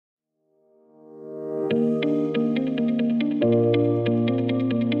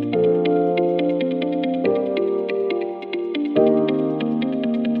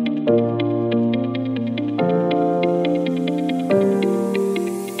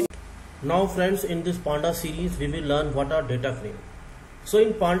Now friends, in this Pandas series we will learn what are data frame. So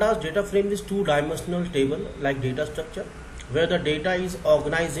in Pandas, data frame is two-dimensional table like data structure where the data is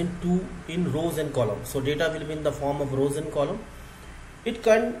organized in rows and columns. So data will be in the form of rows and columns. It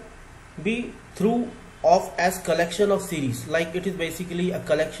can be through of as collection of series, like it is basically a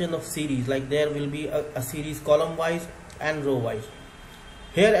collection of series, like there will be a series column wise and row wise.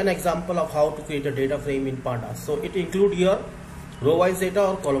 Here an example of how to create a data frame in Pandas. So it include your row wise data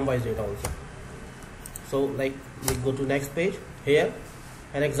or column wise data also. So like we go to next page. Here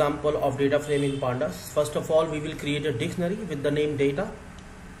an example of data frame in Pandas. First of all, we will create a dictionary with the name data.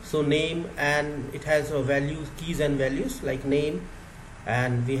 So name, and it has values, keys and values like name,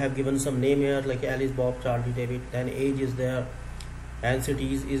 and we have given some name here like Alice, Bob, Charlie, David. Then age is there and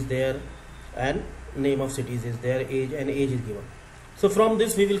cities is there and name of cities is there, age and age is given. So from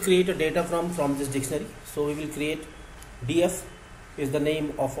this we will create a data from this dictionary. So we will create df is the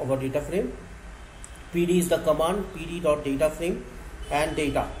name of our data frame, pd is the command, pd.dataframe and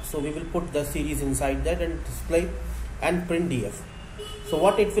data. So we will put the series inside that and display and print df. So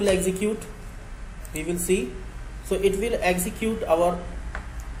what it will execute, we will see. So it will execute our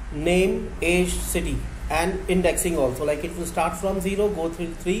name, age, city and indexing also, like it will start from 0, go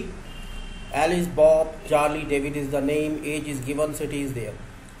through 3. Alice, Bob, Charlie, David is the name, age is given, city is there.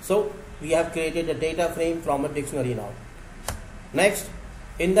 So we have created a data frame from a dictionary now. Next,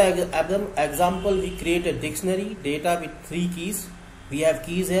 in the example, we create a dictionary data with 3 keys. We have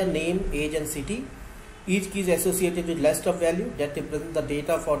keys here, name, age and city. Each key is associated with list of value that represent the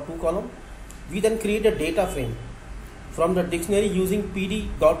data for 2 columns. We then create a data frame from the dictionary using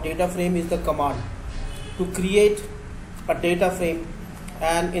pd.dataframe is the command to create a data frame,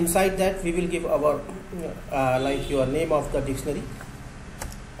 and inside that we will give our like your name of the dictionary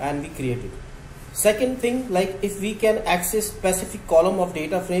and we create it. Second thing, like if we can access specific column of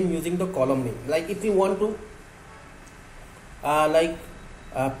data frame using the column name, like if we want to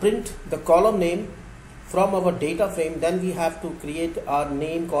print the column name from our data frame, then we have to create our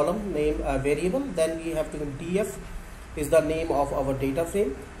name column name variable. Then we have to df is the name of our data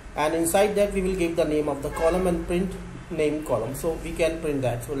frame, and inside that we will give the name of the column and print name column. So we can print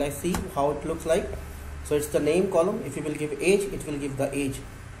that. So let's see how it looks like. So it's the name column. If you will give age, it will give the age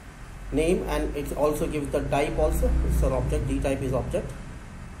name, and it also gives the type also. It's an object, d type is object.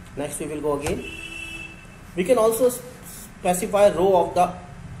 Next we will go again. We can also specify row of the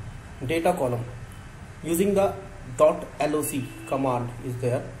data column using the .loc command is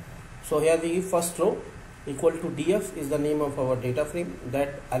there. So here we give first row equal to df is the name of our data frame,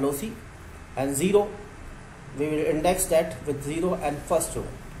 that loc, and 0 we will index that with 0 and first row.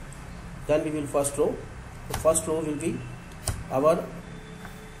 Then we will first row. The first row will be our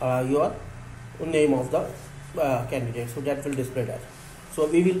your name of the candidate. So that will display that. So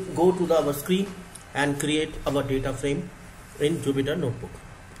we will go to our screen and create our data frame in Jupyter Notebook.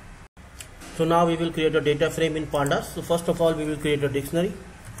 So now we will create a data frame in Pandas. So first of all we will create a dictionary.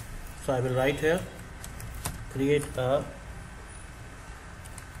 So I will write here create a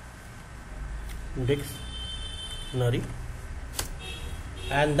dictionary,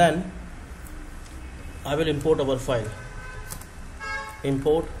 and then I will import our file.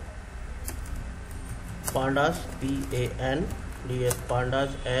 Import pandas pandas pandas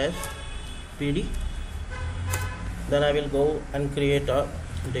as pd. Then I will go and create a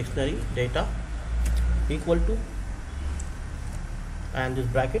dictionary data equal to, and this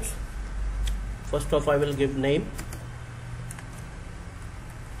brackets. First off I will give name,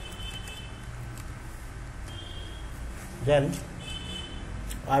 then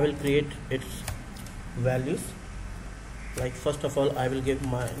I will create its values. Like first of all I will give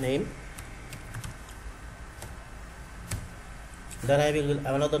my name, then I will give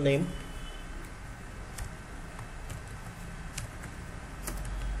another name,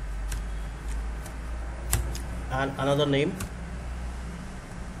 and another name.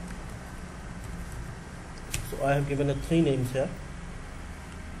 So I have given 3 names here.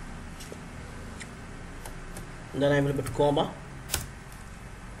 Then I will put comma,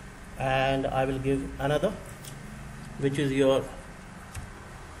 and I will give another, which is your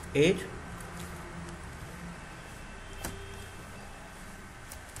age,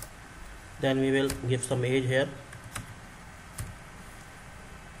 then we will give some age here,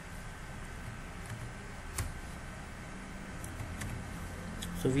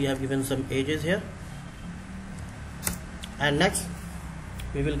 so we have given some ages here, and next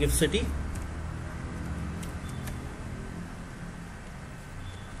we will give city,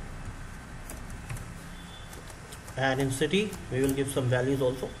 and in city we will give some values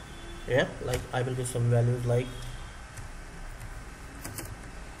also here, like I will give some values like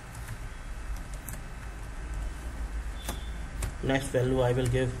next value I will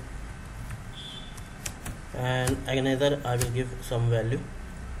give, and another I will give some value.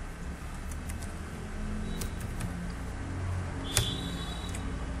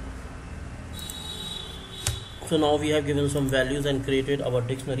 So now we have given some values and created our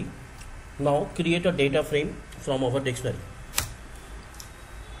dictionary. Now create a data frame from our dictionary.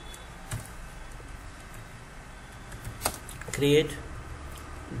 Create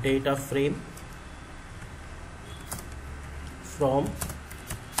data frame from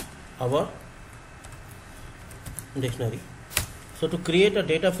our dictionary. So to create a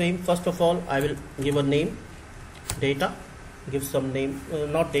data frame, first of all I will give a name, data, give some name,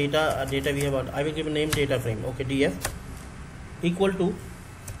 not data, data we have, I will give a name, data frame, okay, df equal to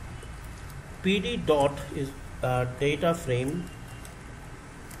pd dot is data frame,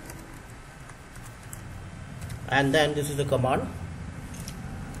 and then this is the command,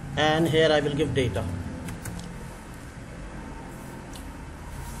 and here I will give data,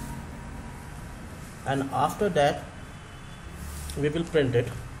 and after that we will print it.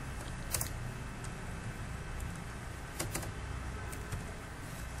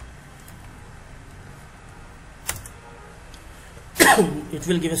 It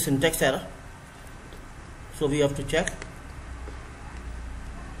will give a syntax error, so we have to check.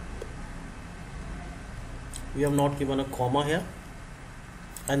 We have not given a comma here,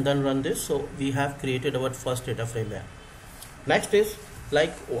 and then run this. So we have created our first data frame here. Next is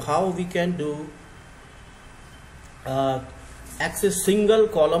like how we can do access single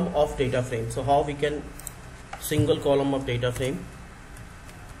column of data frame. So how we can single column of data frame.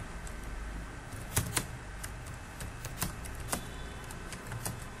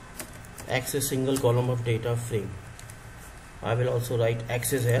 Access single column of data frame. I will also write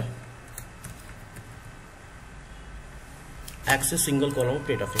access here. Access single column of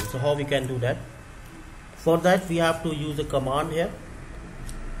data frame. So how we can do that? For that we have to use a command here.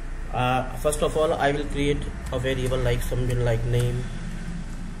 First of all I will create a variable like something like name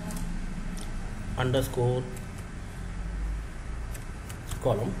underscore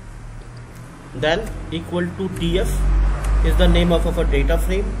column, then equal to df is the name of our data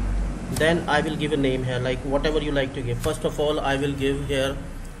frame. Then I will give a name here like whatever you like to give. First of all I will give here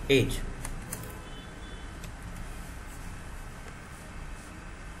age,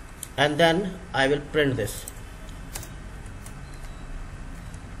 and then I will print this.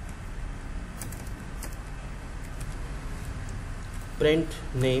 Print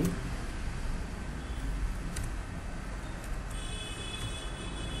name,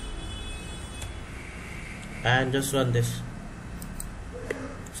 and just run this.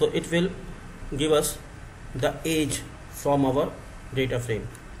 So it will give us the age from our data frame.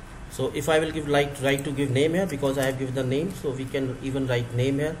 So if I will give right to give name here, because I have given the name, so we can even write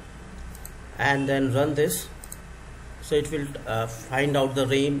name here and then run this. So it will find out the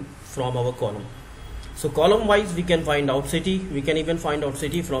name from our column. So column wise we can find out city, we can even find out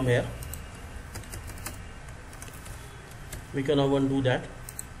city from here. We can even do that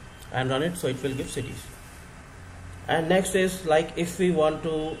and run it, so it will give cities. And next is like if we want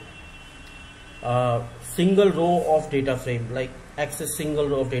to single row of data frame, like access single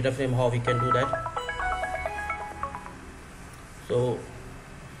row of data frame, how we can do that. So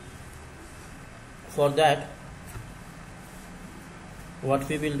for that what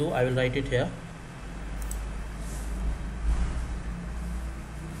we will do, I will write it here.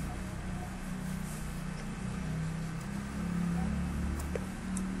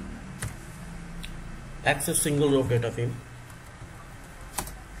 Access single row of data frame.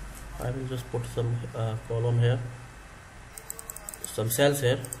 I will just put some column here, some cells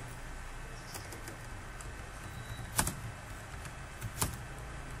here.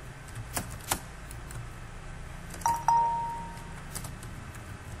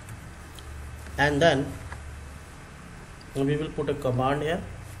 And then we will put a command here,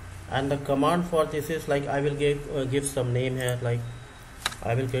 and the command for this is like I will give some name here, like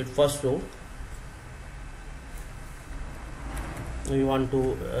I will get first row. We want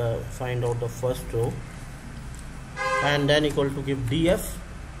to find out the first row, and then equal to give df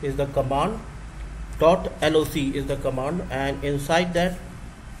is the command, dot loc is the command, and inside that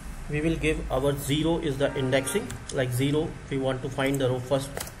we will give our 0 is the indexing, like 0 we want to find the row first,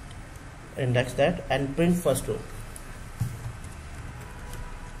 index that, and print first row.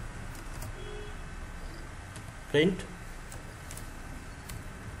 Print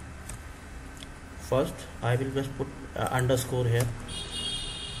first. I will just put underscore here,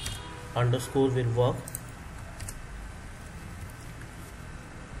 underscore will work,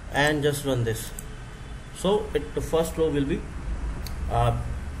 and just run this. So the first row will be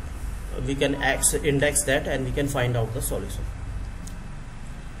we can index that, and we can find out the solution.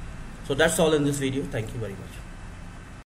 So that's all in this video. Thank you very much.